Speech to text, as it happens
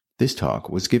This talk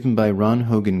was given by Ron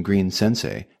Hogen Green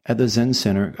Sensei at the Zen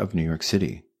Center of New York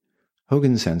City.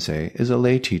 Hogen Sensei is a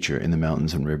lay teacher in the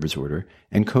Mountains and Rivers Order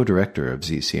and co-director of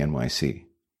ZCNYC.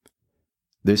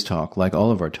 This talk, like all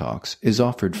of our talks, is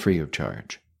offered free of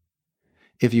charge.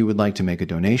 If you would like to make a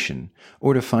donation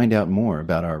or to find out more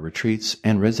about our retreats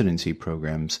and residency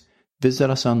programs,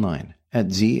 visit us online at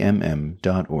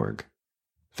zmm.org.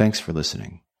 Thanks for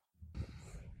listening.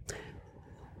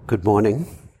 Good morning.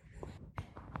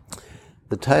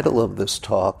 The title of this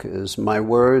talk is My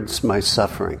Words, My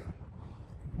Suffering.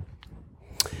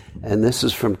 And this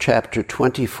is from chapter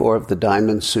 24 of the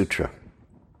Diamond Sutra.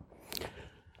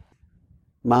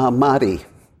 Mahamati,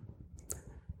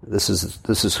 this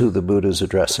is who the Buddha is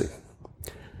addressing.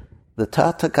 The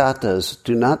Tathagatas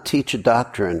do not teach a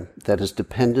doctrine that is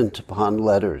dependent upon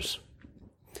letters.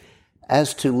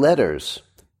 As to letters,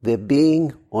 their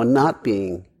being or not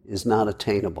being is not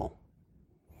attainable.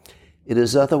 It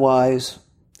is otherwise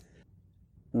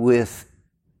with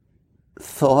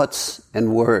thoughts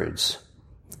and words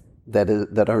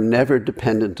that are never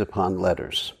dependent upon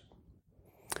letters.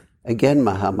 Again,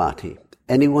 Mahamati,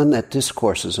 anyone that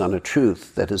discourses on a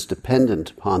truth that is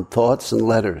dependent upon thoughts and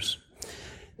letters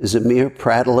is a mere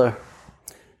prattler,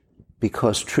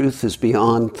 because truth is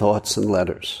beyond thoughts and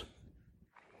letters.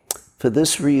 For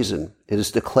this reason, it is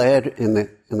declared in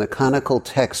the canonical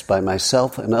text by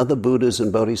myself and other Buddhas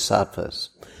and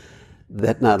Bodhisattvas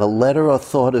that not a letter or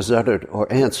thought is uttered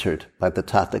or answered by the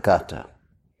Tathagata.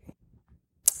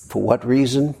 For what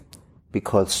reason?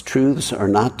 Because truths are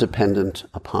not dependent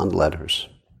upon letters.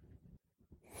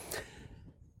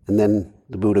 And then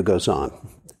the Buddha goes on.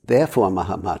 Therefore,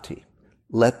 Mahamati,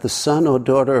 let the son or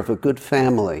daughter of a good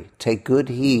family take good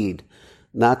heed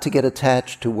not to get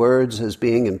attached to words as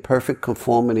being in perfect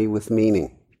conformity with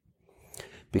meaning,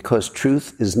 because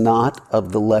truth is not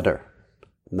of the letter,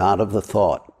 not of the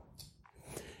thought.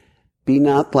 Be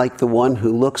not like the one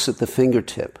who looks at the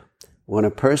fingertip. When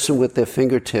a person with their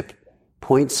fingertip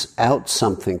points out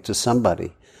something to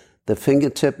somebody, the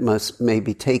fingertip may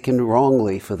be taken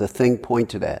wrongly for the thing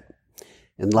pointed at.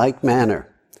 In like manner,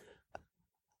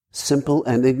 simple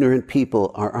and ignorant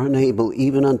people are unable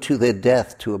even unto their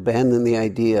death to abandon the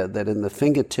idea that in the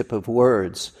fingertip of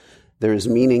words there is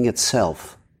meaning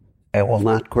itself, and will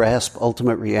not grasp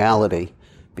ultimate reality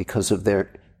because of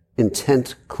their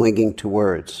intent clinging to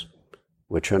words,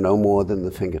 which are no more than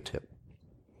the fingertip.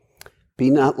 Be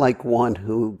not like one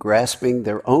who, grasping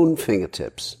their own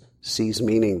fingertips, sees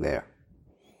meaning there.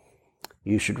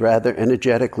 You should rather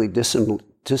energetically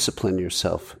discipline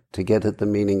yourself to get at the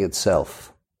meaning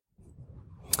itself.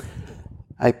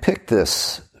 I picked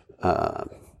this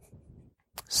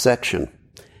section,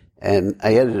 and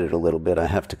I edited it a little bit, I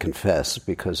have to confess,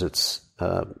 because it's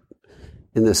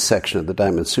in this section of the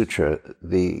Diamond Sutra,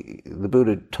 the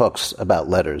Buddha talks about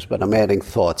letters, but I'm adding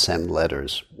thoughts and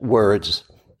letters, words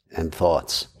and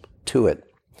thoughts to it.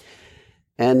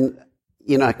 And,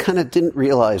 I kind of didn't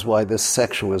realize why this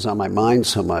section was on my mind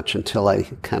so much until I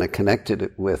kind of connected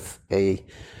it with a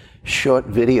short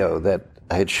video that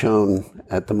I had shown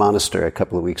at the monastery a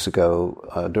couple of weeks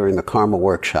ago during the Karma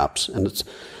workshops. And it's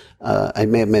I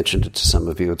may have mentioned it to some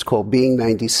of you. It's called Being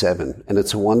 97, and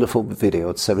it's a wonderful video.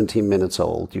 It's 17 minutes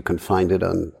old. You can find it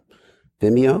on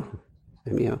Vimeo.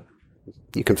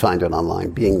 You can find it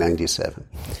online, Being 97.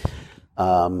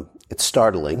 It's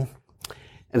startling.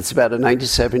 And it's about a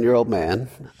 97-year-old man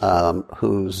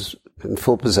who's in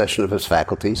full possession of his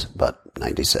faculties, but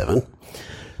 97.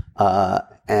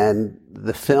 And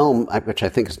the film, which I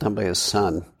think is done by his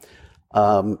son,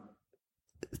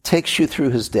 takes you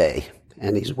through his day.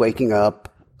 And he's waking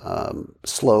up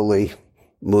slowly,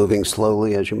 moving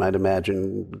slowly, as you might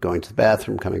imagine, going to the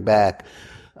bathroom, coming back.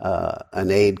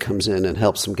 An aide comes in and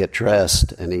helps him get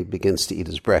dressed, and he begins to eat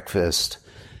his breakfast.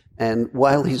 And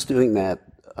while he's doing that,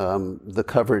 the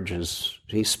coverage is,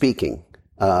 he's speaking.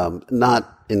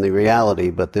 Not in the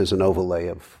reality, but there's an overlay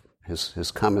of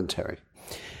his commentary.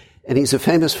 And he's a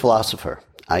famous philosopher.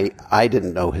 I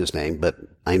didn't know his name, but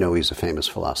I know he's a famous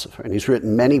philosopher. And he's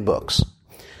written many books.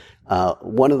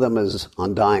 One of them is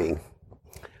on dying.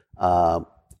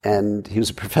 And he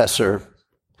was a professor,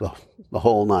 the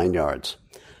whole 9 yards.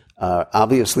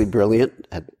 Obviously brilliant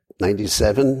at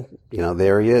 97.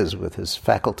 There he is with his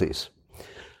faculties.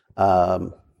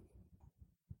 And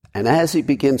as he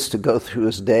begins to go through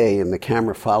his day and the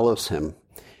camera follows him,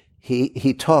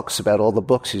 he talks about all the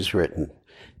books he's written,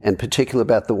 and particularly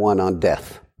about the one on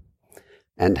death,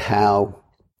 and how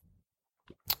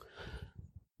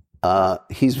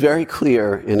he's very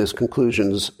clear in his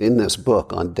conclusions in this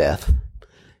book on death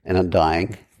and on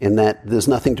dying, in that there's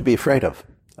nothing to be afraid of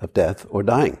death or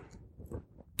dying,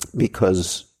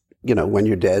 because when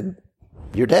you're dead,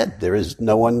 you're dead. There is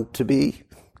no one to be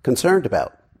concerned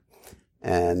about.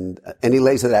 And he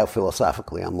lays it out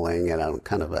philosophically. I'm laying it out in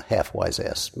kind of a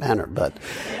half-wise-ass manner, but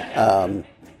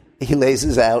he lays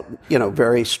it out,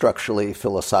 very structurally,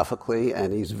 philosophically,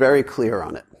 and he's very clear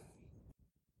on it.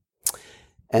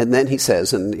 And then he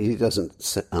says, and he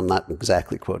doesn't, I'm not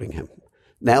exactly quoting him,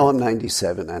 now I'm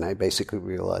 97, and I basically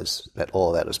realize that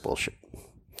all that is bullshit.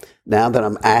 Now that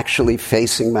I'm actually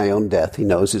facing my own death, he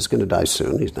knows he's going to die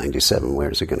soon. He's 97.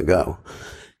 Where's he going to go?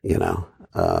 He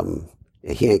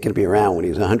ain't going to be around when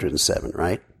he's 107,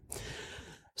 right?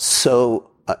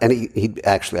 So, and he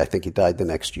actually, I think he died the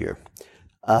next year.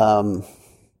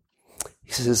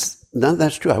 He says, none of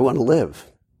that's true. I want to live.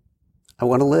 I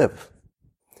want to live.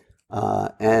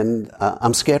 And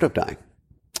I'm scared of dying.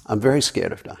 I'm very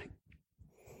scared of dying.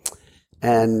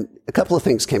 And a couple of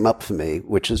things came up for me,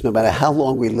 which is no matter how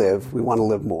long we live, we want to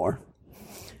live more.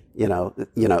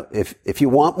 If you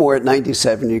want more at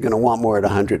 97, you're going to want more at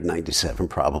 197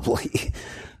 probably.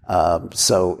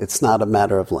 So it's not a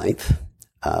matter of length.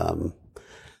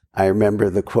 I remember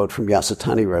the quote from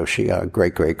Yasutani Roshi, our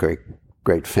great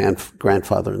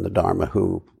grandfather in the Dharma,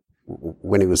 who,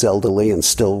 when he was elderly and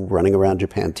still running around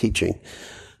Japan teaching,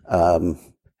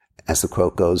 as the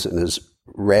quote goes, in his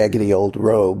raggedy old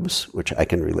robes, which I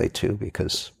can relate to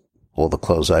because all the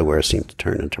clothes I wear seem to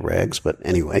turn into rags. But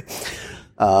anyway,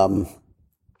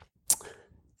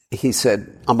 he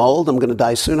said, I'm old, I'm going to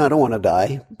die soon, I don't want to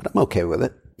die, but I'm okay with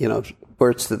it.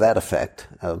 Words to that effect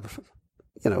of,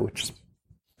 which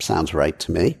sounds right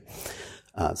to me.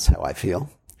 That's how I feel.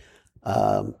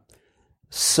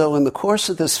 So in the course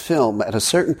of this film, at a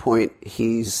certain point,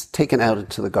 he's taken out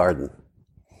into the garden.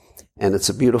 And it's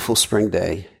a beautiful spring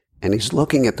day. And he's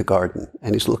looking at the garden.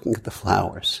 And he's looking at the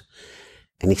flowers.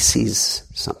 And he sees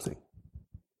something.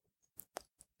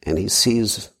 And he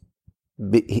sees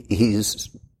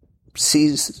the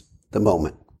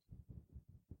moment.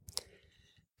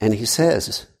 And he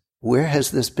says, where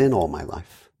has this been all my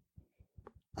life?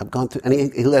 I've gone through, and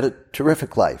he led a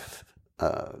terrific life.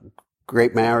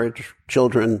 Great marriage,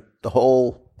 children,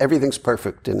 everything's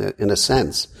perfect in a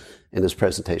sense in his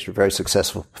presentation. Very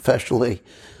successful professionally,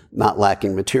 not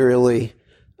lacking materially.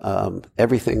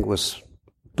 Everything was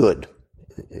good.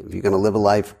 If you're going to live a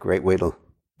life, great way to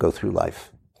go through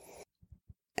life.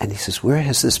 And he says, where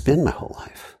has this been my whole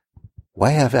life?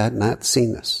 Why have I not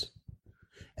seen this?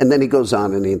 And then he goes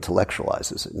on and he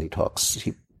intellectualizes it and he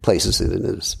places it in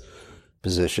his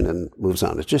position and moves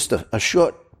on. It's just a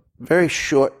short, very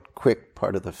short, quick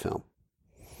part of the film.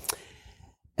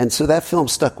 And so that film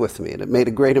stuck with me, and it made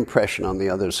a great impression on the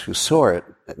others who saw it.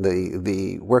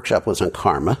 The workshop was on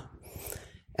karma,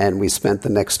 and we spent the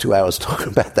next 2 hours talking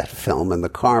about that film and the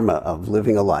karma of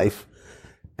living a life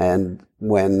and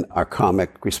when our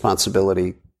karmic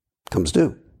responsibility comes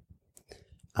due.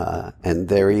 And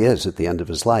there he is at the end of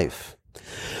his life,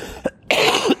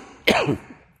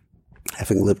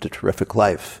 having lived a terrific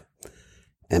life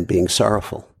and being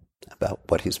sorrowful about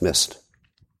what he's missed.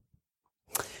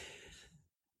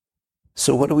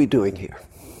 So what are we doing here?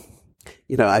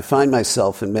 I find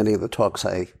myself in many of the talks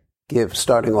I give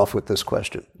starting off with this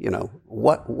question,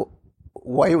 why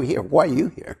are we here? Why are you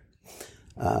here?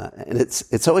 And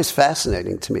it's always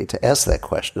fascinating to me to ask that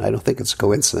question. I don't think it's a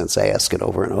coincidence. I ask it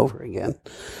over and over again.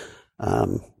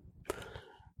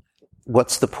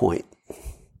 What's the point?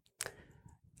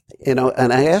 And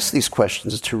I ask these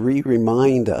questions to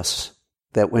remind us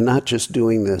that we're not just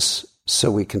doing this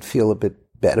so we can feel a bit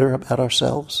better about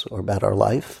ourselves or about our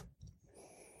life.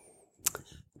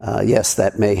 Yes,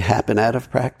 that may happen out of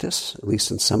practice, at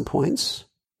least in some points.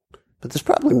 But there's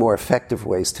probably more effective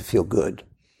ways to feel good,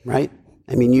 right?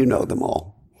 I mean, you know them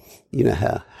all. You know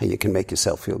how you can make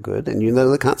yourself feel good, and you know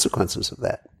the consequences of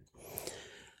that.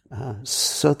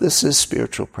 So this is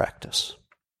spiritual practice.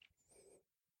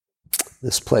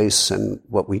 This place and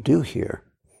what we do here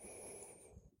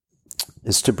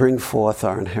is to bring forth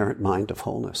our inherent mind of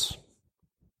wholeness,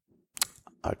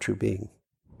 our true being,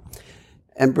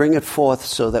 and bring it forth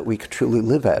so that we can truly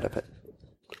live out of it.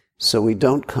 So we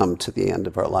don't come to the end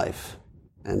of our life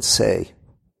and say,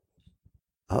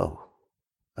 oh,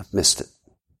 I've missed it.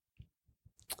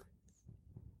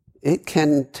 It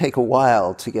can take a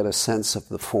while to get a sense of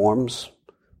the forms,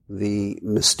 the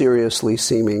mysteriously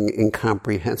seeming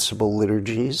incomprehensible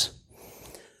liturgies,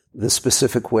 the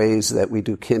specific ways that we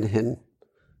do kinhin,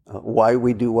 why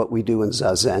we do what we do in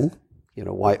zazen.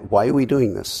 Why are we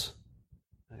doing this?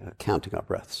 Counting our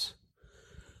breaths.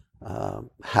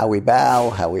 How we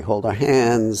bow, how we hold our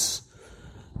hands,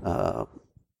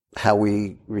 how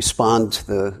we respond to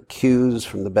the cues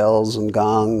from the bells and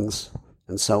gongs,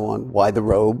 and so on. Why the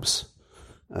robes?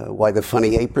 Why the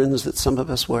funny aprons that some of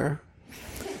us wear?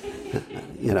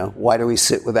 Why do we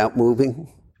sit without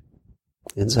moving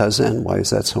in zazen? Why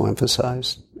is that so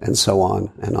emphasized? And so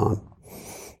on and on.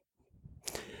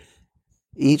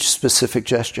 Each specific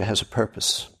gesture has a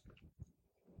purpose.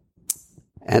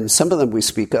 And some of them we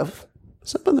speak of,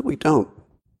 some of them we don't.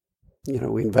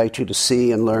 We invite you to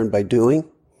see and learn by doing.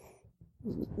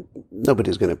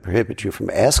 Nobody's going to prohibit you from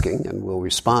asking, and we'll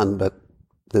respond, but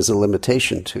there's a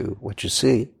limitation to what you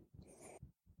see.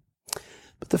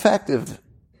 But the fact of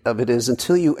it is,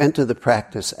 until you enter the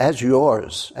practice as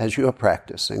yours, as your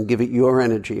practice, and give it your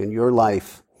energy and your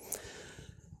life,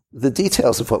 the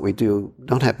details of what we do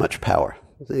don't have much power.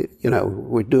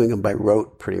 We're doing them by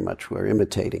rote, pretty much. We're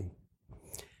imitating.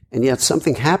 And yet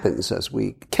something happens as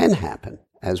we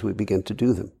begin to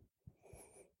do them.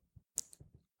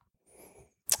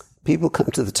 People come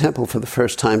to the temple for the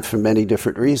first time for many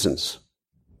different reasons.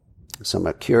 Some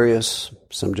are curious,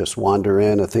 some just wander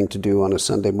in, a thing to do on a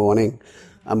Sunday morning.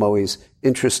 I'm always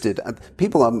interested.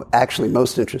 People I'm actually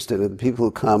most interested in, the people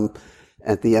who come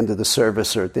at the end of the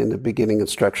service or at the end of beginning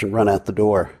instruction, run out the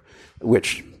door,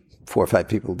 which 4 or 5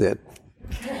 people did.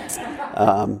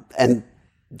 And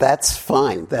that's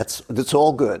fine. That's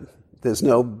all good. There's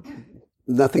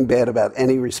nothing bad about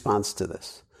any response to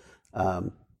this.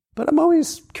 But I'm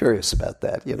always curious about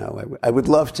that. I would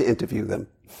love to interview them.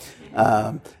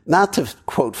 Not to,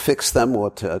 quote, fix them or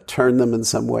to turn them in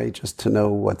some way, just to know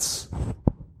what's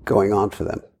going on for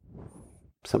them.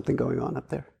 Something going on up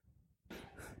there?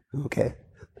 Okay.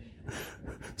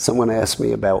 Someone asked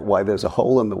me about why there's a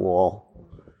hole in the wall,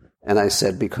 and I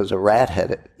said because a rat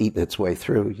had eaten its way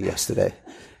through yesterday.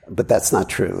 But that's not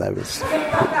true. That was...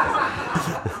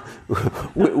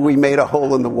 we made a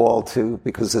hole in the wall, too,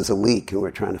 because there's a leak, and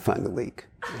we're trying to find the leak.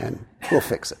 And we'll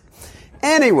fix it.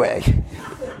 Anyway...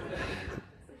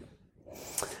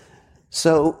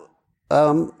 So,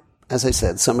 as I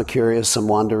said, some are curious, some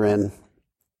wander in.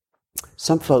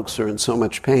 Some folks are in so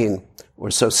much pain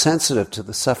or so sensitive to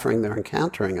the suffering they're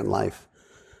encountering in life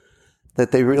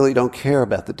that they really don't care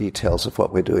about the details of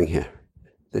what we're doing here.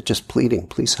 They're just pleading,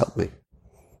 please help me.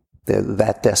 They're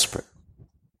that desperate.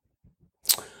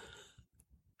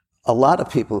 A lot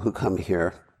of people who come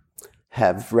here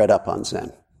have read up on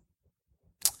Zen.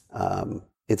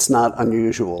 It's not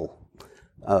unusual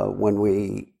when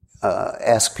we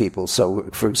ask people, so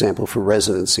for example, for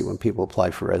residency, when people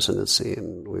apply for residency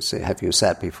and we say, have you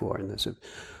sat before? And they say,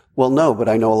 well, no, but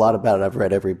I know a lot about it. I've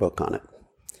read every book on it.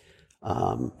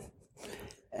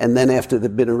 And then after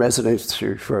they've been in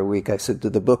residency for a week, I said,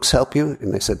 did the books help you?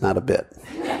 And they said, not a bit.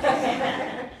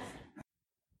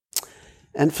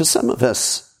 And for some of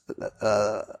us,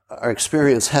 our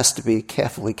experience has to be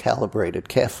carefully calibrated,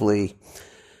 carefully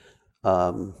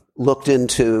looked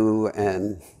into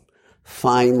and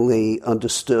finally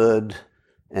understood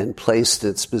and placed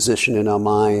its position in our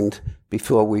mind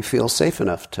before we feel safe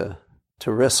enough to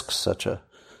risk such a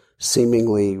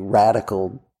seemingly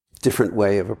radical, different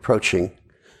way of approaching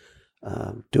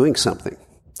doing something.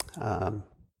 And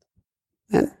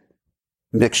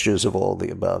mixtures of all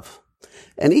the above.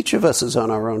 And each of us is on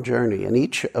our own journey, and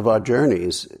each of our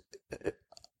journeys,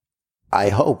 I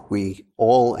hope we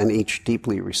all and each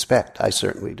deeply respect. I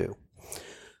certainly do.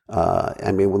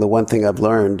 The one thing I've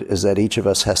learned is that each of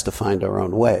us has to find our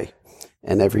own way,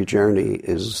 and every journey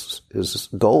is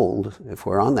gold if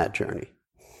we're on that journey.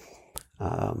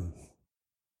 And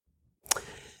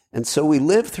so we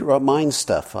live through our mind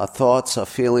stuff, our thoughts, our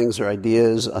feelings, our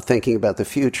ideas, our thinking about the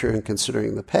future and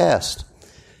considering the past.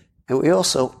 And we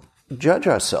also judge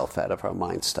ourselves out of our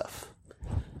mind stuff,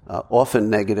 often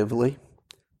negatively.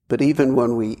 But even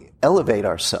when we elevate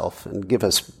ourselves and give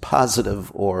us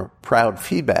positive or proud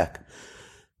feedback,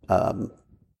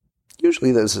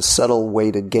 usually there's a subtle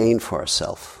weighted gain for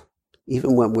ourselves,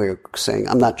 even when we're saying,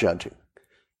 I'm not judging.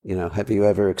 Have you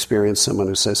ever experienced someone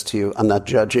who says to you, I'm not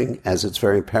judging, as it's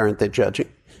very apparent they're judging?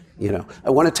 I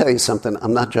want to tell you something,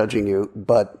 I'm not judging you,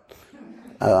 but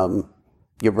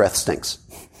your breath stinks.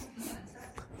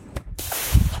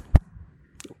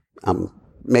 I'm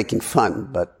making fun,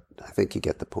 but I think you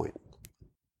get the point.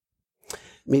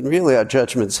 Really, our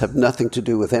judgments have nothing to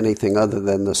do with anything other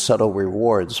than the subtle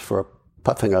rewards for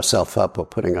puffing ourselves up or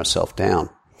putting ourselves down.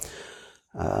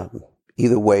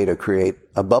 Either way, to create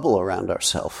a bubble around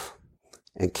ourselves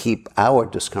and keep our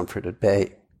discomfort at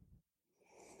bay.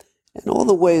 And all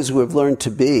the ways we've learned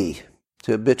to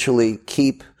habitually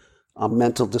keep our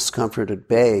mental discomfort at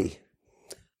bay,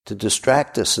 to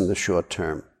distract us in the short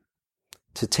term,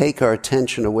 to take our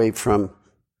attention away from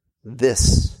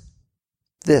this.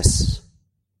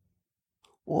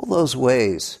 All those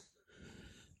ways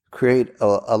create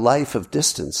a life of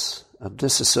distance, of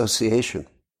disassociation,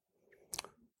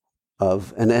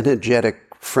 of an energetic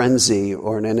frenzy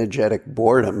or an energetic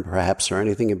boredom, perhaps, or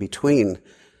anything in between,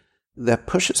 that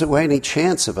pushes away any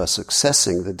chance of us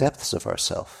accessing the depths of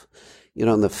ourself. You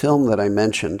know, in the film that I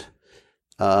mentioned,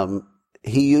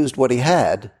 he used what he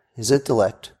had, his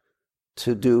intellect,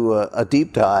 to do a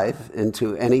deep dive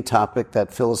into any topic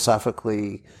that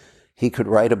philosophically he could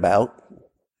write about.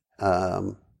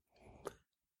 And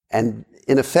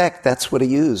in effect, that's what he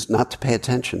used, not to pay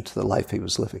attention to the life he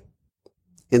was living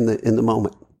in the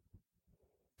moment.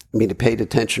 I mean, he paid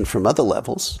attention from other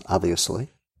levels, obviously.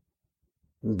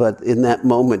 But in that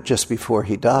moment just before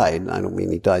he died, I don't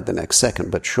mean he died the next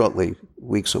second, but shortly,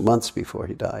 weeks or months before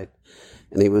he died,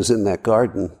 and he was in that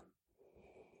garden,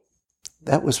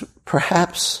 that was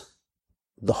perhaps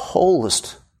the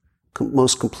wholest,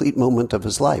 most complete moment of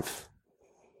his life.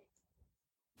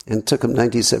 And it took him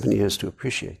 97 years to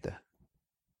appreciate that.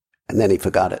 And then he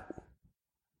forgot it.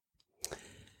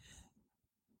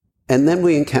 And then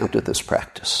we encounter this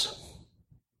practice.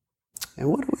 And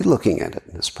what are we looking at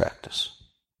in this practice?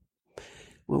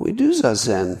 When we do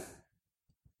zazen,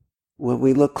 when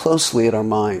we look closely at our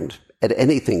mind, at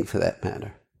anything for that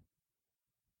matter,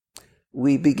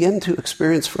 we begin to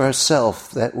experience for ourselves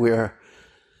that we're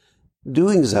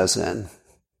doing zazen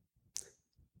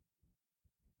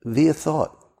via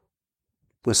thought.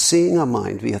 We're seeing our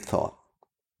mind via thought.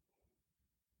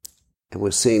 And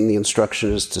we're seeing the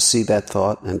instruction is to see that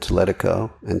thought and to let it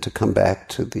go and to come back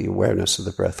to the awareness of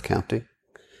the breath counting.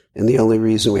 And the only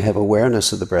reason we have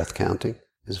awareness of the breath counting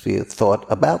is via thought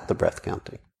about the breath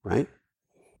counting, right?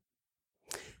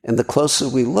 And the closer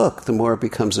we look, the more it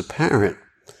becomes apparent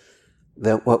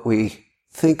that what we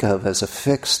think of as a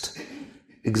fixed,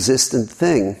 existent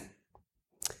thing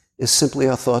is simply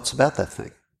our thoughts about that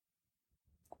thing.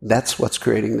 That's what's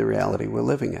creating the reality we're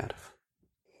living out of.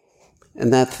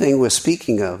 And that thing we're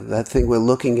speaking of, that thing we're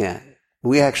looking at,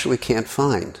 we actually can't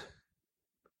find.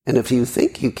 And if you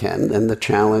think you can, then the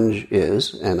challenge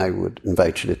is, and I would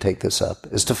invite you to take this up,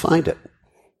 is to find it.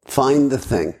 Find the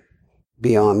thing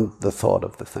beyond the thought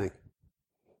of the thing,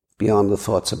 beyond the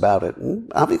thoughts about it.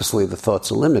 And obviously the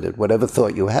thoughts are limited. Whatever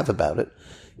thought you have about it,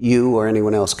 you or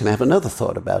anyone else can have another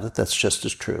thought about it that's just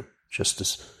as true, just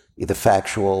as either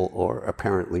factual or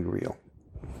apparently real.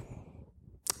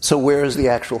 So where is the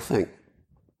actual thing?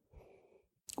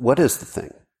 What is the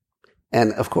thing?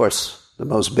 And of course, the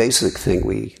most basic thing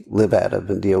we live out of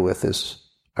and deal with is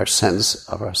our sense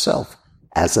of ourself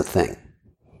as a thing.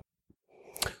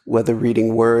 Whether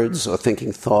reading words or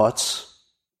thinking thoughts,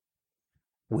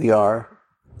 we are,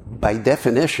 by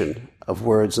definition of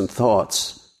words and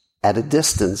thoughts, at a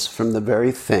distance from the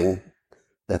very thing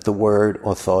that the word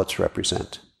or thoughts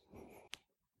represent.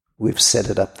 We've set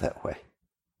it up that way.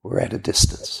 We're at a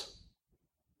distance.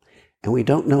 And we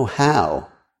don't know how,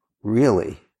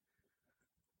 really,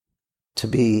 to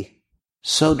be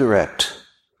so direct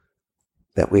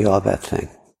that we are that thing,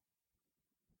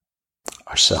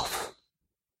 ourself,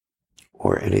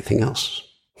 or anything else.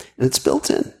 And it's built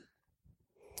in.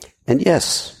 And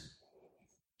yes,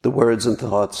 the words and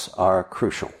thoughts are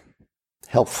crucial,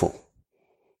 helpful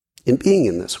in being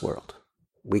in this world.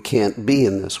 We can't be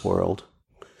in this world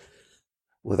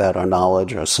without our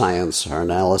knowledge, our science, our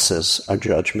analysis, our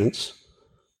judgments,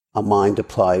 our mind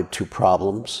applied to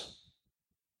problems.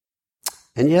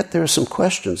 And yet there are some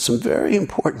questions, some very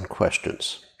important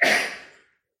questions,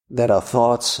 that our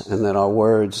thoughts and that our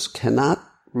words cannot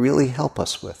really help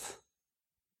us with.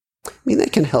 I mean, they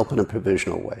can help in a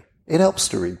provisional way. It helps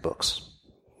to read books.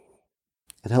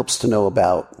 It helps to know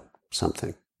about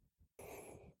something.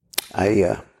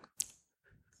 I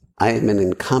am an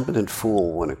incompetent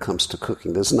fool when it comes to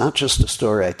cooking. This is not just a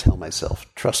story I tell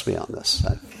myself. Trust me on this.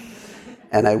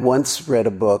 And I once read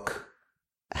a book,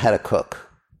 How to Cook.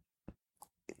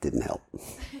 It didn't help.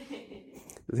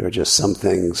 There are just some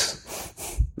things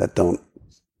that don't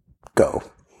go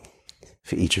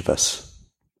for each of us.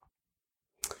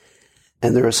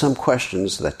 And there are some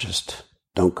questions that just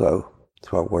don't go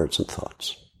to our words and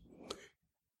thoughts.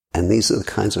 And these are the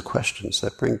kinds of questions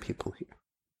that bring people here.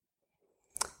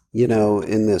 You know,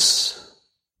 in this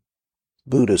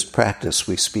Buddhist practice,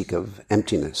 we speak of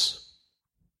emptiness.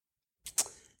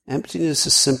 Emptiness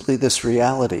is simply this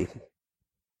reality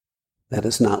that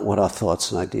is not what our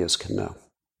thoughts and ideas can know.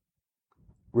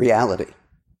 Reality.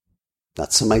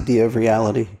 Not some idea of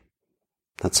reality,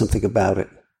 not something about it,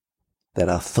 that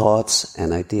our thoughts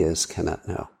and ideas cannot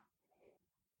know.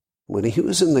 When he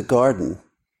was in the garden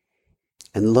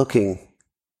and looking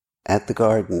at the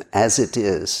garden as it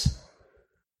is,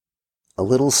 a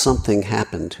little something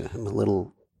happened to him, a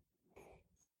little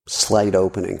slight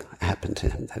opening happened to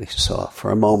him that he saw.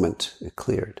 For a moment, it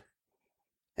cleared.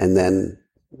 And then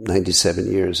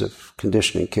 97 years of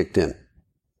conditioning kicked in.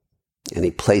 And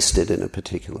he placed it in a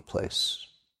particular place.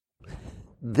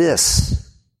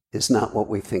 This is not what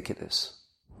we think it is.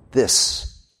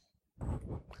 This,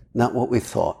 not what we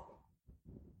thought.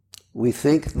 We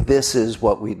think this is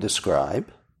what we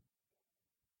describe,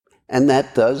 and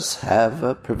that does have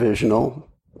a provisional,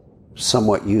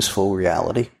 somewhat useful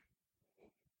reality.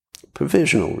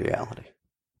 Provisional reality.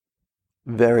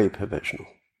 Very provisional.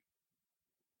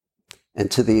 And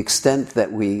to the extent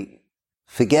that we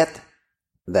forget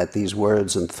that these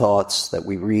words and thoughts that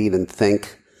we read and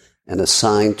think and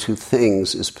assign to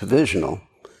things is provisional,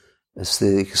 is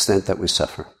the extent that we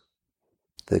suffer.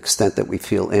 The extent that we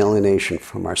feel alienation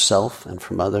from ourselves and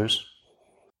from others.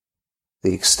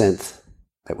 The extent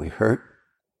that we hurt,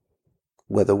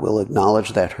 whether we'll acknowledge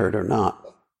that hurt or not.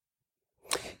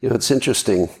 You know, it's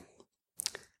interesting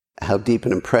how deep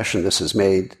an impression this has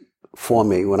made for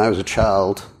me. When I was a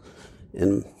child,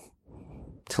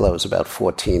 till I was about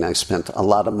 14, I spent a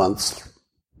lot of months,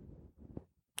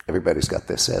 everybody's got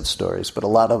their sad stories, but a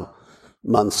lot of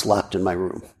months locked in my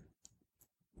room.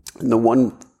 And the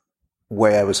one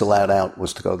way I was allowed out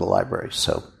was to go to the library,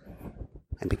 so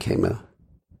I became a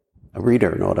reader,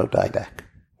 an autodidact.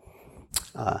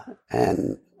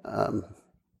 And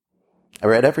I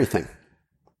read everything.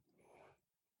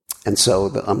 And so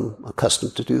I'm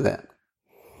accustomed to do that.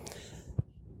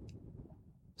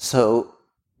 So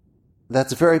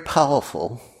that's very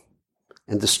powerful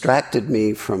and distracted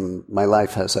me from my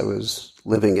life as I was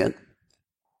living it,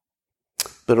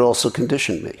 but it also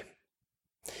conditioned me.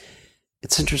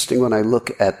 It's interesting when I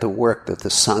look at the work that the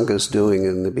Sangha is doing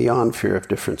in the Beyond Fear of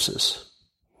Differences,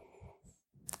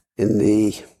 in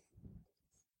the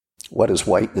what is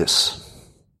whiteness,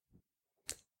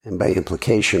 and by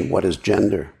implication, what is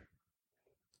gender,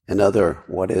 and other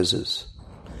what is.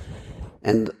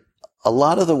 And a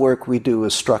lot of the work we do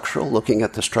is structural, looking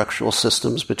at the structural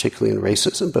systems, particularly in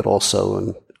racism, but also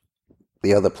in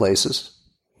the other places,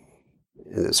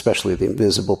 and especially the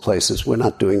invisible places. We're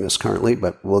not doing this currently,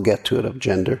 but we'll get to it, of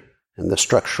gender and the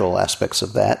structural aspects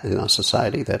of that in our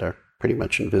society that are pretty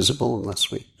much invisible unless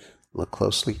we look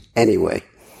closely. Anyway.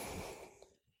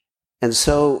 And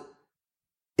so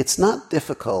it's not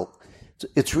difficult.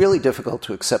 It's really difficult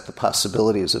to accept the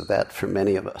possibilities of that for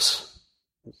many of us.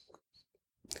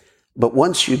 But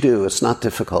once you do, it's not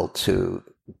difficult to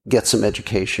get some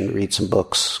education, read some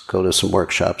books, go to some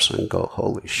workshops, and go,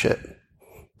 holy shit,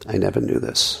 I never knew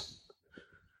this.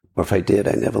 Or if I did,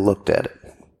 I never looked at it.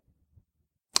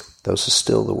 Those are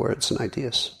still the words and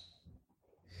ideas.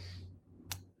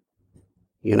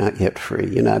 You're not yet free.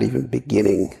 You're not even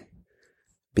beginning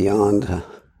beyond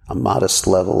a modest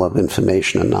level of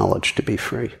information and knowledge to be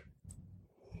free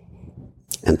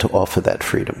and to offer that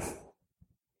freedom.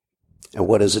 And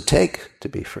what does it take to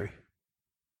be free?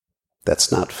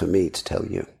 That's not for me to tell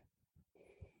you.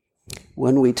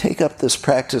 When we take up this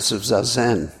practice of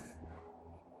zazen,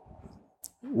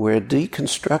 we're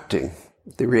deconstructing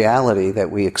the reality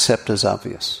that we accept as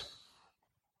obvious.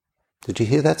 Did you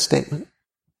hear that statement?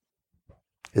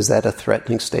 Is that a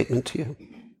threatening statement to you?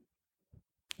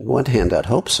 On one hand, I'd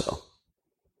hope so.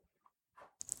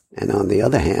 And on the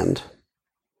other hand,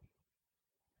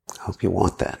 I hope you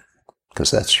want that,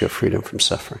 because that's your freedom from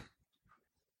suffering.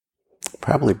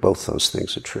 Probably both those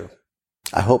things are true.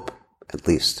 I hope, at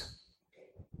least,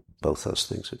 both those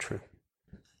things are true.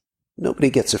 Nobody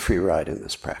gets a free ride in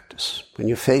this practice. When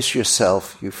you face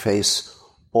yourself, you face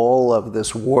all of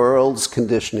this world's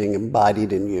conditioning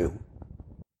embodied in you.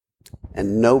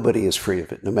 And nobody is free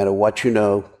of it, no matter what you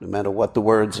know, no matter what the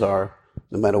words are,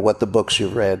 no matter what the books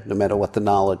you've read, no matter what the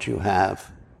knowledge you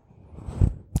have.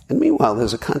 And meanwhile,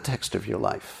 there's a context of your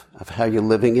life, of how you're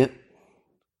living it,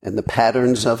 and the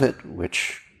patterns of it,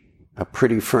 which are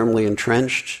pretty firmly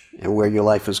entrenched, and where your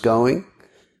life is going.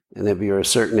 And if you're a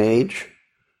certain age,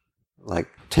 like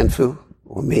Tenfu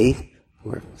or me,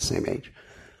 we're the same age,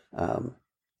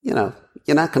 you're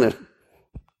not going to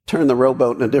turn the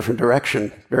rowboat in a different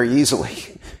direction very easily.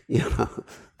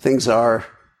 Things have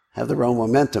their own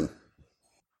momentum.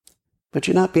 But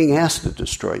you're not being asked to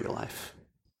destroy your life.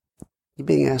 You're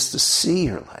being asked to see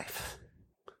your life,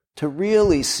 to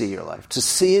really see your life, to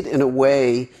see it in a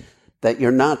way that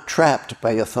you're not trapped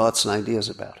by your thoughts and ideas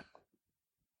about it.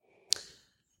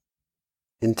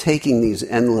 In taking these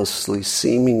endlessly,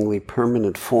 seemingly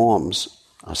permanent forms,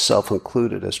 ourself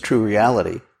included, as true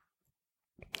reality,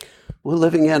 we're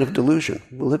living out of delusion.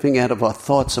 We're living out of our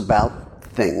thoughts about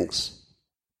things,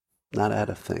 not out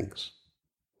of things.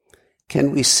 Can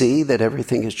we see that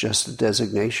everything is just a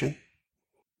designation?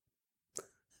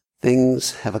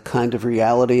 things have a kind of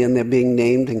reality and they're being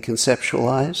named and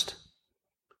conceptualized,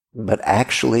 but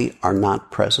actually are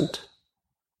not present,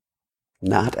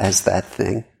 not as that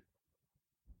thing.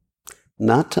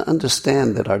 Not to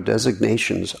understand that our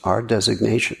designations are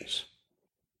designations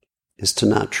is to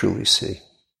not truly see.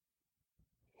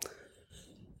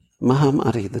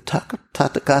 Mahamati, the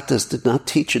Tathagatas did not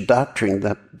teach a doctrine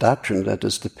that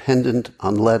is dependent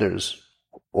on letters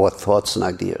or thoughts and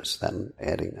ideas. I'm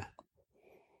adding that.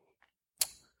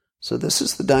 So this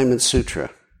is the Diamond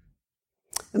Sutra.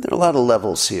 And there are a lot of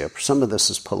levels here. Some of this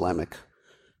is polemic.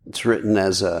 It's written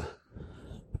as a...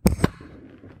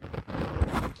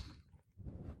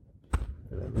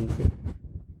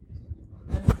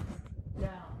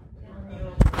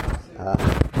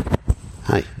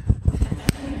 Hi.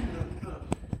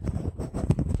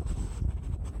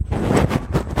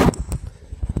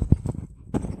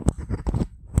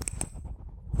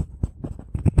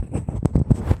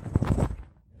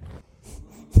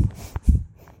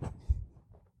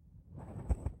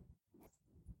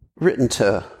 Written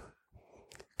to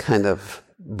kind of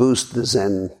boost the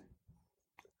Zen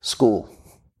school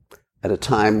at a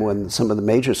time when some of the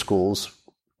major schools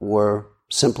were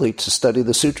simply to study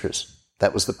the sutras.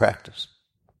 That was the practice.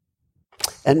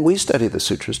 And we study the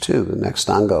sutras too. The next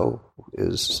Ango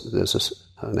there's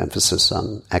an emphasis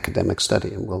on academic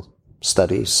study, and we'll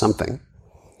study something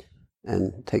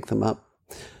and take them up.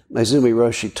 Maizumi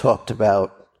Roshi talked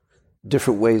about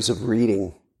different ways of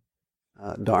reading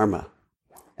Dharma.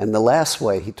 And the last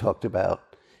way he talked about,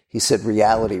 he said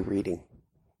reality reading.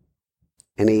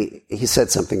 And he said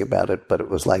something about it, but it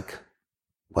was like,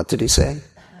 what did he say?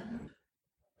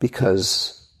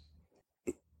 Because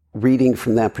reading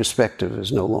from that perspective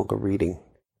is no longer reading.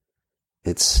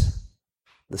 It's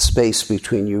the space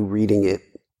between you reading it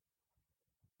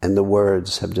and the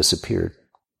words have disappeared.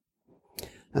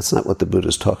 That's not what the Buddha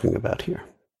is talking about here.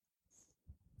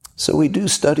 So we do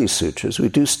study sutras, we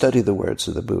do study the words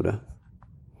of the Buddha,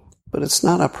 but it's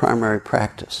not our primary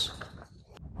practice.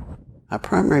 Our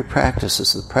primary practice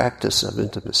is the practice of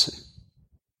intimacy.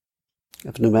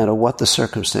 Of no matter what the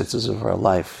circumstances of our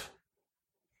life,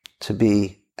 to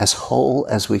be as whole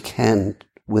as we can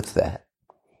with that,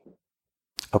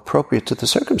 appropriate to the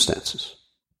circumstances.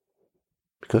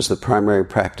 Because the primary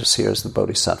practice here is the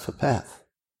Bodhisattva path.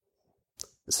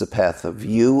 It's the path of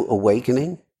you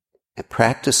awakening and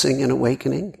practicing and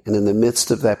awakening, and in the midst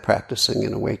of that practicing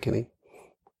and awakening,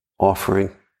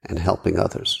 offering and helping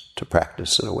others to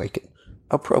practice and awaken,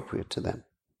 appropriate to them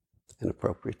and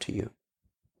appropriate to you.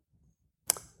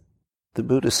 The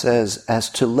Buddha says, as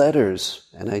to letters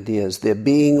and ideas, their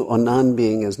being or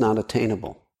non-being is not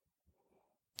attainable.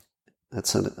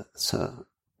 That's a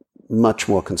much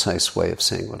more concise way of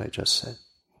saying what I just said.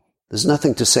 There's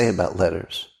nothing to say about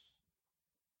letters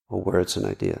or words and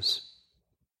ideas.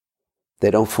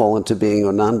 They don't fall into being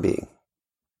or non-being,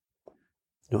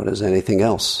 nor does anything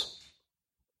else.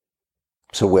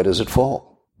 So where does it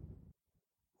fall?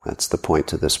 That's the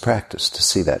point of this practice, to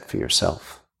see that for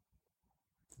yourself.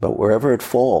 But wherever it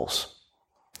falls,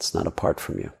 it's not apart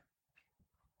from you.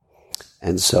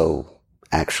 And so,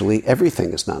 actually,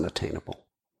 everything is non-attainable.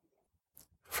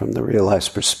 From the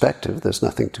realized perspective, there's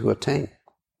nothing to attain.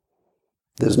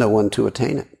 There's no one to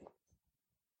attain it.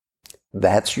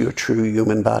 That's your true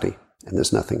human body, and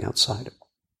there's nothing outside it.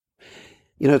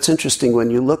 You know, it's interesting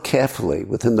when you look carefully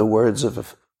within the world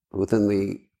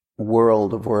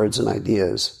of words and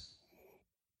ideas.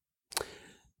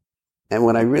 And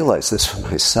when I realized this for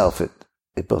myself, it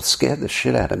both scared the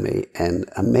shit out of me and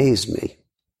amazed me.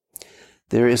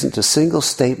 There isn't a single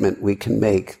statement we can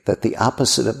make that the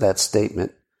opposite of that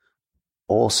statement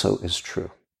also is true.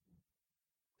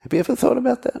 Have you ever thought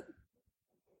about that?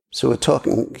 So we're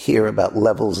talking here about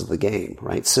levels of the game,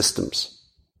 right? Systems.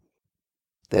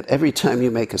 That every time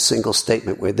you make a single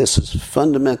statement where this is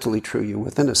fundamentally true, you're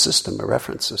within a system, a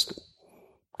reference system.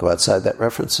 Go outside that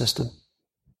reference system,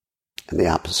 and the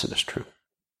opposite is true.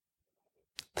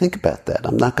 Think about that.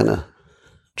 I'm not going to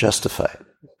justify it.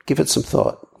 Give it some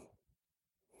thought.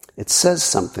 It says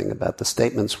something about the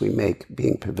statements we make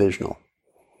being provisional,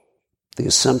 the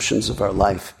assumptions of our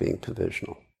life being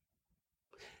provisional.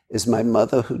 Is my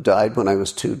mother who died when I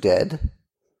was 2 dead?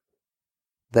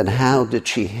 Then how did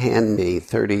she hand me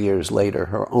 30 years later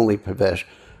her only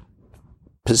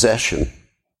possession?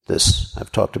 This,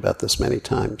 I've talked about this many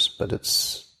times, but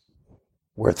it's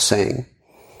worth saying.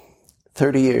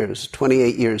 30 years,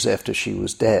 28 years after she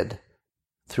was dead,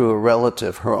 through a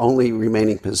relative, her only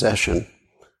remaining possession,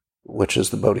 which is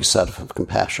the Bodhisattva of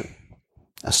compassion,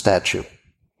 a statue,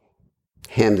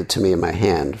 handed to me in my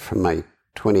hand from my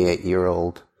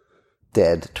 28-year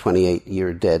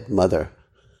dead mother,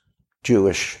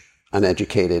 Jewish,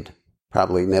 uneducated,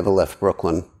 probably never left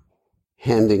Brooklyn,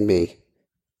 handing me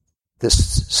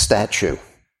this statue.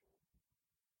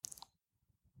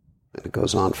 And it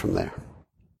goes on from there.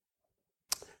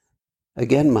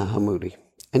 Again, Mahamudhi,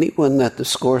 anyone that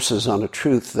discourses on a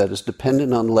truth that is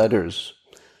dependent on letters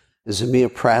is a mere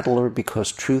prattler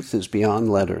because truth is beyond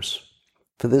letters.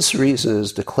 For this reason it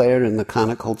is declared in the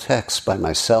canonical texts by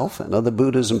myself and other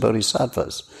Buddhas and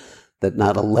Bodhisattvas that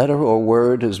not a letter or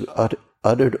word is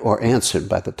uttered or answered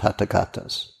by the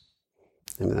Tathagatas.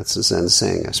 I mean, that's a Zen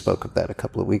saying. I spoke of that a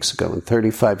couple of weeks ago. In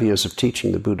 35 years of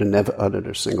teaching, the Buddha never uttered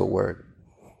a single word.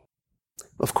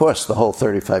 Of course, the whole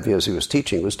 35 years he was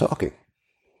teaching was talking.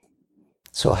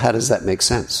 So how does that make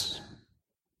sense?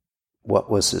 What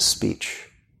was his speech?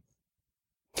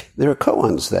 There are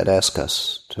koans that ask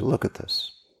us to look at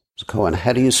this. It's a koan,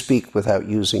 how do you speak without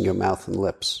using your mouth and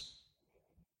lips?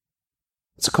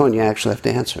 It's a koan you actually have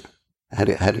to answer. How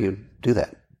do you do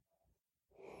that?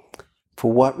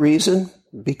 For what reason?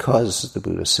 Because, the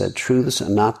Buddha said, truths are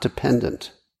not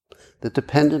dependent. They're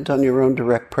dependent on your own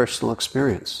direct personal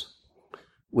experience,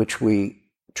 which we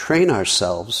train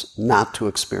ourselves not to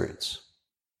experience.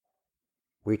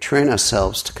 We train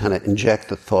ourselves to kind of inject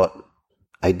the thought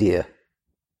idea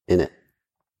in it.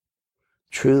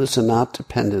 Truths are not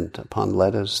dependent upon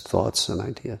letters, thoughts, and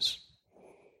ideas.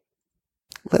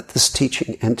 Let this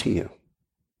teaching enter you.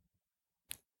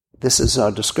 This is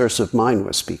our discursive mind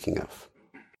we're speaking of.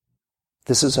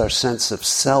 This is our sense of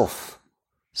self,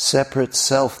 separate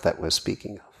self that we're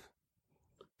speaking of.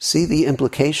 See the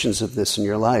implications of this in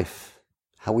your life,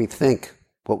 how we think,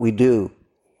 what we do,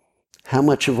 how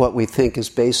much of what we think is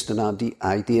based on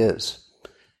ideas,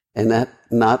 and that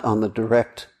not on the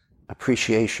direct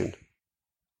appreciation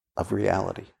of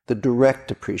reality, the direct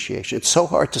appreciation. It's so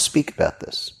hard to speak about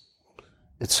this.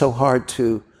 It's so hard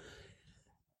to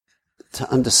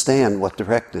understand what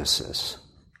directness is.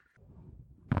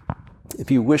 If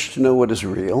you wish to know what is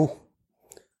real,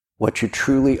 what you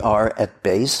truly are at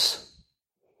base,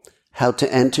 how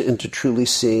to enter into truly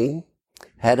seeing,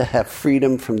 how to have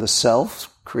freedom from the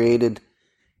self created,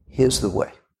 here's the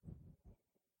way.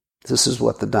 This is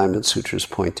what the Diamond Sutra is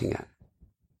pointing at.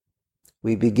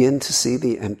 We begin to see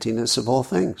the emptiness of all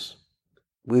things.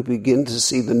 We begin to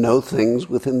see the no things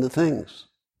within the things.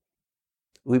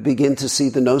 We begin to see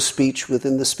the no speech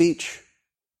within the speech,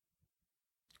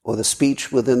 or the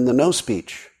speech within the no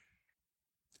speech.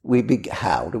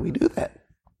 How do we do that?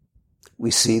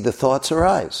 We see the thoughts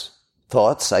arise.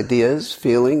 Thoughts, ideas,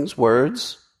 feelings,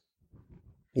 words,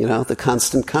 the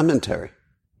constant commentary.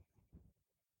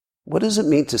 What does it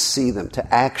mean to see them,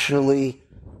 to actually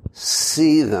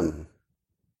see them?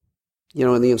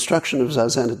 In the instruction of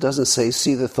zazen, it doesn't say,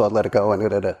 see the thought, let it go,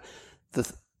 and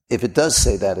if it does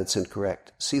say that, it's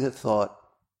incorrect. See the thought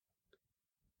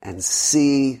and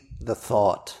see the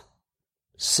thought.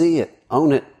 See it,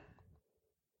 own it.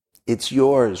 It's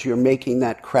yours. You're making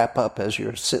that crap up as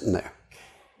you're sitting there.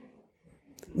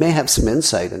 You may have some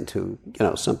insight into,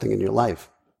 something in your life,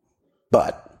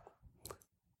 but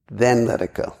then let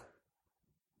it go.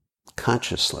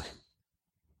 Consciously.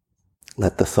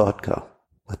 Let the thought go.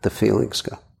 Let the feelings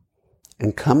go.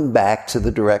 And come back to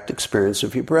the direct experience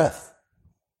of your breath.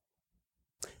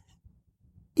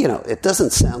 It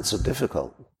doesn't sound so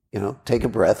difficult. Take a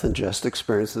breath and just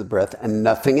experience the breath and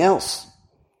nothing else.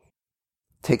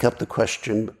 Take up the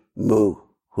question, mu,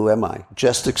 who am I?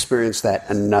 Just experience that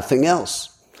and nothing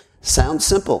else. Sounds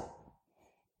simple.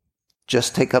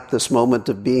 Just take up this moment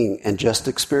of being and just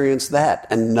experience that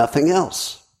and nothing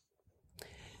else.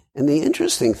 And the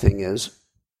interesting thing is,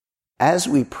 as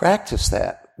we practice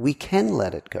that, we can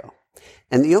let it go.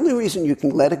 And the only reason you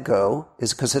can let it go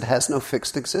is because it has no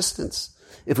fixed existence.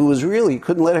 If it was real, you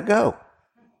couldn't let it go.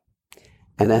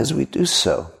 And as we do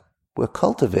so, we're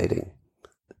cultivating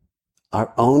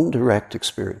our own direct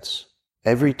experience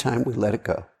every time we let it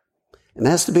go. And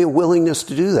there has to be a willingness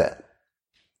to do that.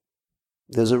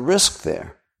 There's a risk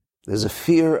there. There's a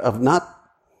fear of not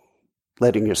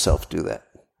letting yourself do that.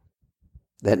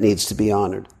 That needs to be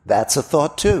honored. That's a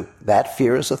thought too. That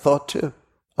fear is a thought too.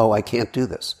 Oh, I can't do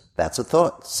this. That's a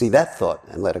thought. See that thought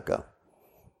and let it go.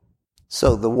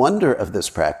 So the wonder of this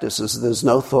practice is there's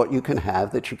no thought you can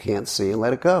have that you can't see and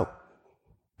let it go.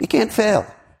 You can't fail.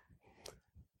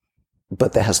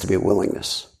 But there has to be a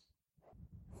willingness.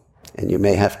 And you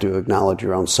may have to acknowledge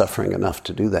your own suffering enough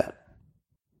to do that.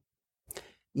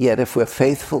 Yet if we're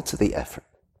faithful to the effort,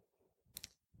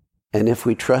 and if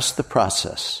we trust the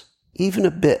process, even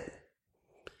a bit,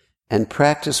 and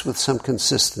practice with some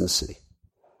consistency,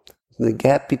 the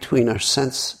gap between our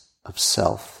sense of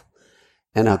self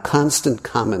and our constant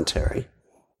commentary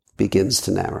begins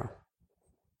to narrow.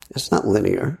 It's not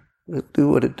linear. It'll do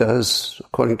what it does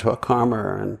according to our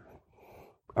karma and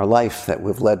our life that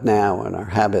we've led now and our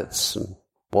habits and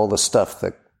all the stuff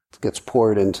that gets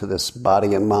poured into this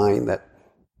body and mind that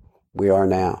we are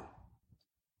now.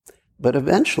 But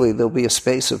eventually there'll be a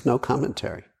space of no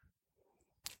commentary,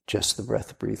 just the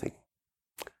breath breathing.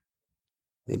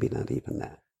 Maybe not even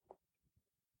that.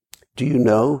 Do you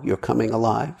know you're coming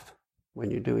alive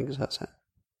when you're doing zazen?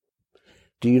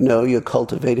 Do you know you're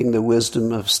cultivating the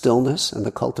wisdom of stillness and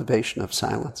the cultivation of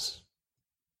silence?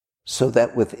 So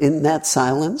that within that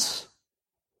silence,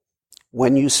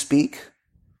 when you speak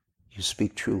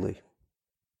truly.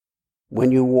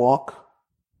 When you walk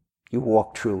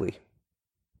truly.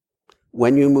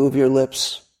 When you move your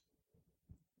lips,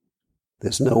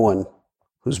 there's no one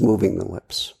who's moving the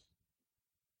lips.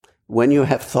 When you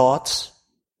have thoughts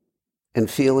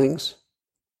and feelings,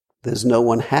 there's no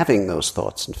one having those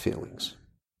thoughts and feelings.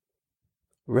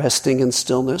 Resting in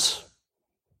stillness,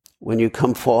 when you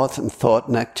come forth in thought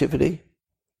and activity,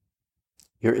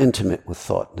 you're intimate with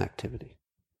thought and activity.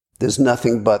 There's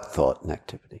nothing but thought and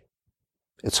activity.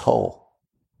 It's whole.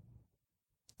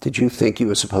 Did you think you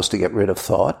were supposed to get rid of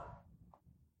thought?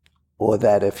 Or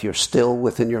that if you're still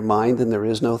within your mind and there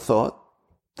is no thought,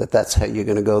 that's how you're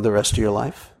going to go the rest of your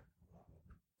life?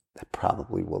 That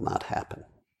probably will not happen.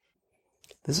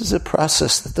 This is a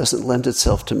process that doesn't lend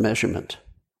itself to measurement.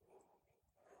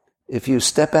 If you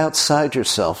step outside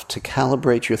yourself to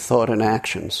calibrate your thought and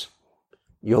actions,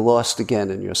 you're lost again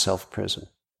in your self-prison.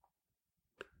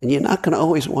 And you're not going to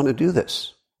always want to do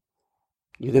this.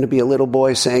 You're going to be a little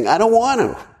boy saying, I don't want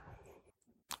to.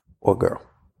 Or girl.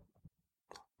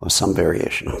 Or some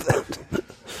variation of that.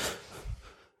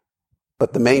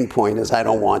 But the main point is, I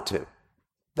don't want to.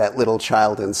 That little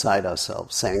child inside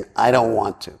ourselves saying, I don't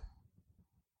want to.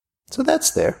 So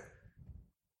that's there.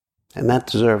 And that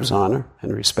deserves honor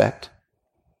and respect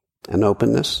and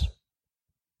openness.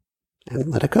 And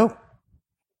let it go.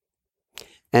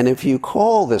 And if you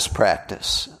call this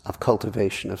practice of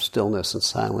cultivation of stillness and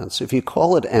silence, if you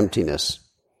call it emptiness,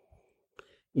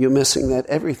 you're missing that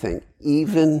everything,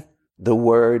 even the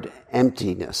word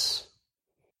emptiness,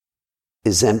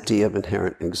 is empty of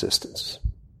inherent existence.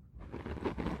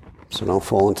 So don't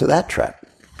fall into that trap.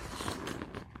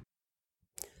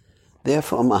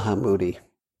 Therefore, Mahamudhi,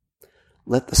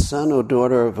 let the son or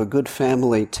daughter of a good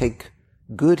family take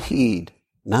good heed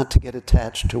not to get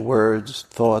attached to words,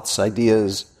 thoughts,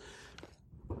 ideas.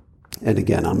 And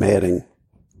again, I'm adding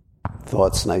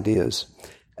thoughts and ideas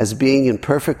as being in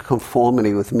perfect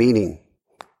conformity with meaning,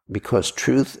 because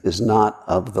truth is not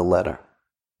of the letter.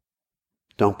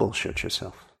 Don't bullshit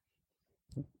yourself.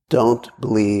 Don't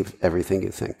believe everything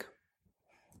you think.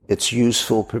 It's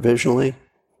useful provisionally.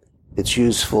 It's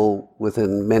useful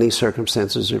within many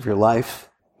circumstances of your life,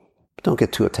 but don't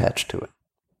get too attached to it.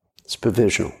 It's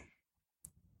provisional.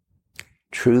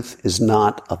 Truth is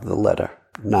not of the letter,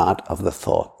 not of the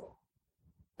thought.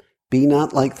 Be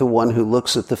not like the one who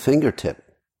looks at the fingertip.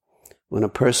 When a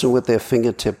person with their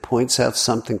fingertip points out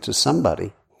something to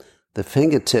somebody, the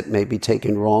fingertip may be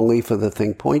taken wrongly for the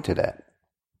thing pointed at.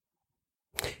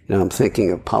 You know, I'm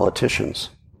thinking of politicians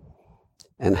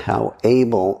and how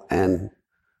able and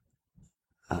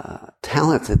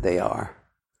talented they are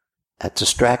at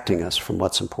distracting us from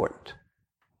what's important.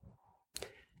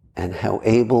 And how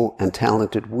able and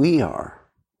talented we are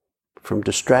from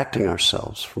distracting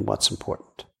ourselves from what's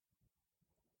important.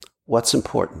 What's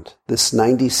important? This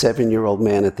 97-year-old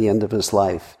man at the end of his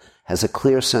life has a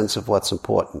clear sense of what's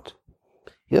important.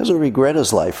 He doesn't regret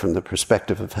his life from the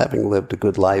perspective of having lived a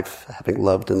good life, having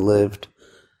loved and lived,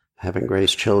 having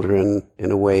raised children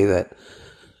in a way that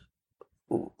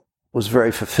was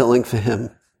very fulfilling for him,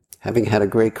 having had a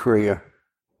great career.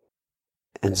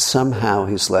 And somehow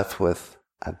he's left with,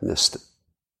 I've missed it.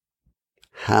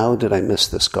 How did I miss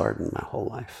this garden my whole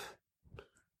life?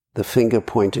 The finger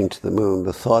pointing to the moon,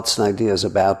 the thoughts and ideas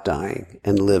about dying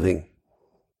and living.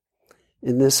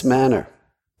 In this manner,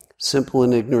 simple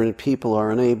and ignorant people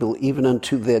are unable, even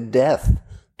unto their death,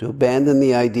 to abandon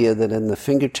the idea that in the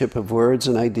fingertip of words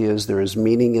and ideas there is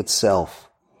meaning itself,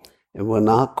 and will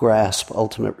not grasp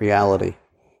ultimate reality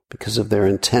because of their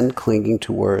intent clinging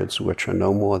to words which are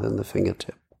no more than the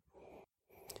fingertip.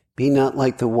 Be not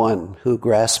like the one who,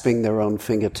 grasping their own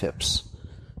fingertips,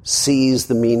 sees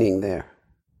the meaning there.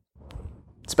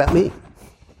 It's about me.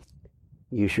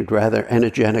 You should rather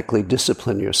energetically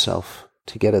discipline yourself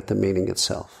to get at the meaning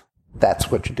itself.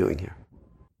 That's what you're doing here.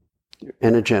 You're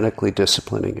energetically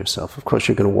disciplining yourself. Of course,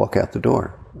 you're going to walk out the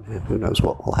door, and who knows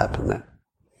what will happen then.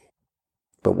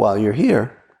 But while you're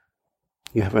here,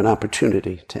 you have an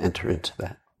opportunity to enter into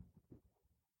that.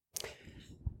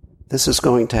 This is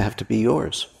going to have to be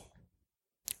yours.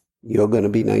 you're going to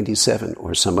be 97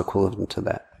 or some equivalent to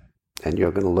that. And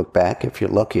you're going to look back, if you're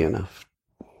lucky enough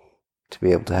to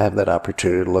be able to have that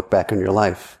opportunity to look back on your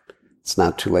life. It's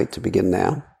not too late to begin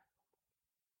now.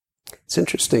 It's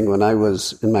interesting, when I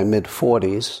was in my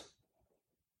mid-40s,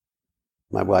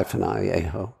 my wife and I,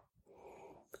 Aho,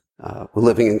 were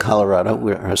living in Colorado,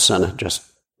 where our son had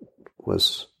just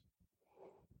was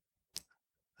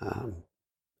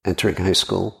entering high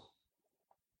school.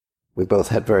 We both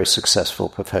had very successful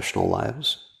professional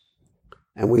lives.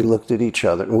 And we looked at each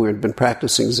other, and we had been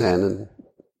practicing Zen in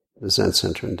the Zen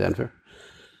Center in Denver,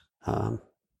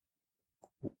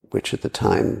 which at the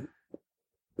time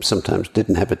sometimes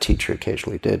didn't have a teacher,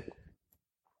 occasionally did.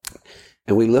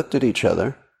 And we looked at each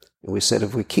other, and we said,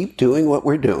 if we keep doing what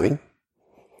we're doing,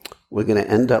 we're going to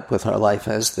end up with our life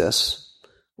as this.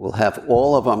 We'll have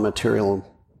all of our material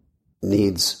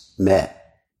needs met.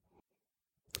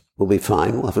 We'll be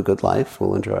fine. We'll have a good life.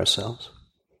 We'll enjoy ourselves.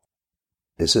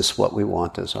 Is this what we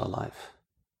want as our life?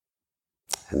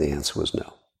 And the answer was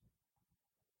no.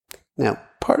 Now,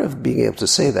 part of being able to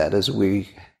say that is we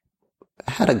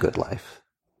had a good life,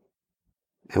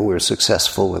 and we were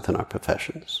successful within our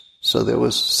professions. So there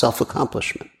was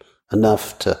self-accomplishment,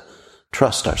 enough to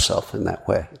trust ourselves in that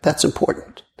way. That's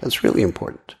important. That's really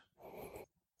important.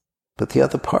 But the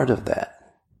other part of that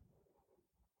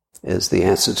is the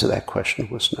answer to that question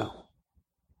was no.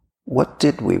 What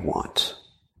did we want?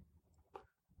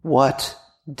 What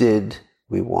did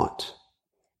we want?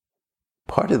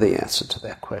 Part of the answer to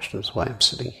that question is why I'm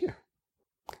sitting here.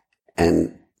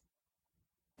 And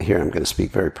here I'm going to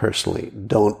speak very personally.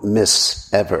 Don't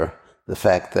miss ever the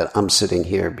fact that I'm sitting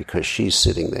here because she's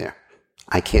sitting there.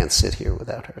 I can't sit here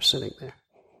without her sitting there.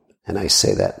 And I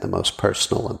say that in the most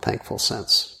personal and thankful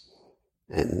sense.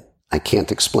 And I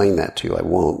can't explain that to you. I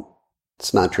won't.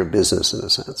 It's not your business in a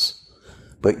sense.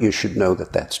 But you should know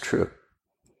that that's true.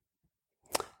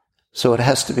 So it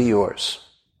has to be yours.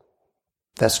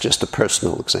 That's just a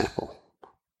personal example.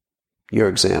 Your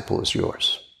example is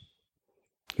yours.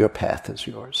 Your path is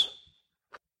yours.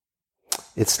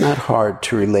 It's not hard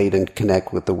to relate and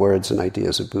connect with the words and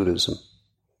ideas of Buddhism.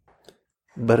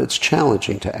 But it's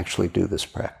challenging to actually do this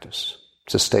practice,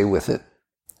 to stay with it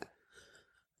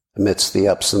amidst the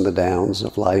ups and the downs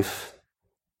of life,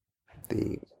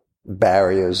 the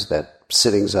barriers that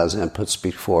sitting zazen puts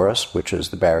before us, which is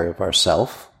the barrier of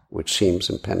ourself, which seems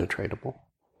impenetrable,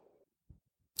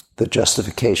 the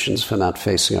justifications for not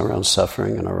facing our own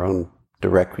suffering and our own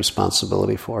direct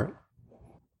responsibility for it,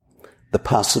 the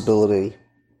possibility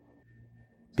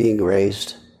being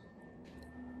raised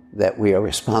that we are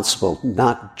responsible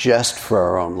not just for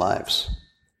our own lives,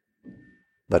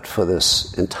 but for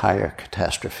this entire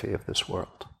catastrophe of this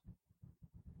world.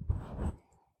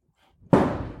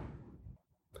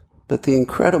 But the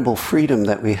incredible freedom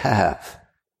that we have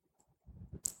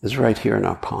is right here in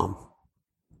our palm,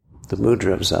 the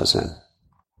mudra of zazen.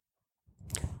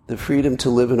 The freedom to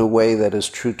live in a way that is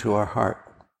true to our heart,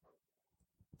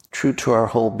 true to our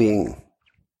whole being,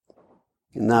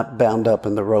 not bound up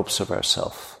in the ropes of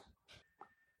ourself.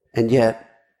 And yet,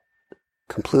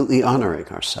 completely honoring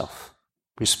ourselves,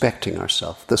 respecting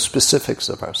ourselves, the specifics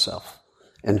of ourselves,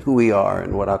 and who we are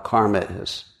and what our karma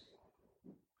is,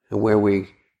 and where we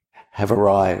have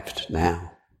arrived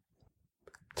now.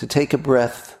 To take a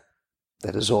breath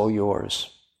that is all yours.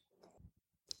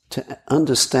 To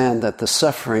understand that the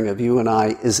suffering of you and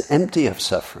I is empty of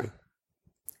suffering,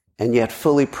 and yet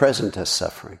fully present as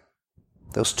suffering.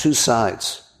 Those two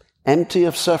sides, empty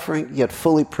of suffering, yet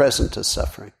fully present as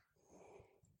suffering.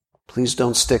 Please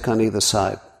don't stick on either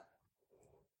side.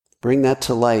 Bring that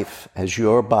to life as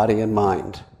your body and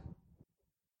mind,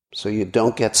 so you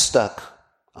don't get stuck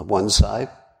on one side.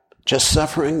 Just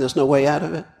suffering, there's no way out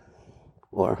of it.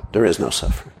 Or there is no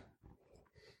suffering.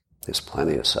 There's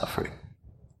plenty of suffering.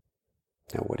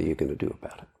 Now what are you going to do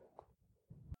about it?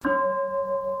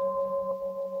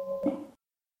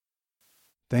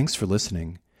 Thanks for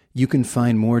listening. You can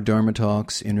find more Dharma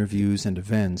talks, interviews, and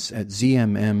events at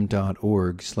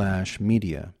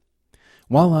zmm.org/media.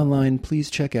 While online, please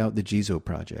check out the Jizo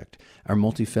Project, our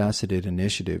multifaceted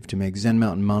initiative to make Zen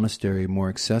Mountain Monastery more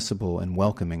accessible and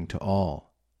welcoming to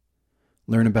all.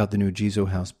 Learn about the new Jizo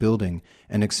House building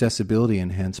and accessibility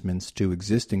enhancements to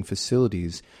existing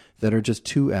facilities that are just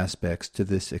two aspects to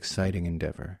this exciting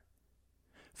endeavor.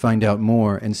 Find out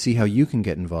more and see how you can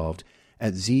get involved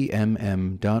at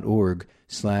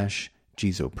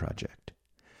zmm.org/Jizo Project.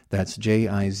 That's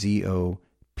JIZOPROJECT.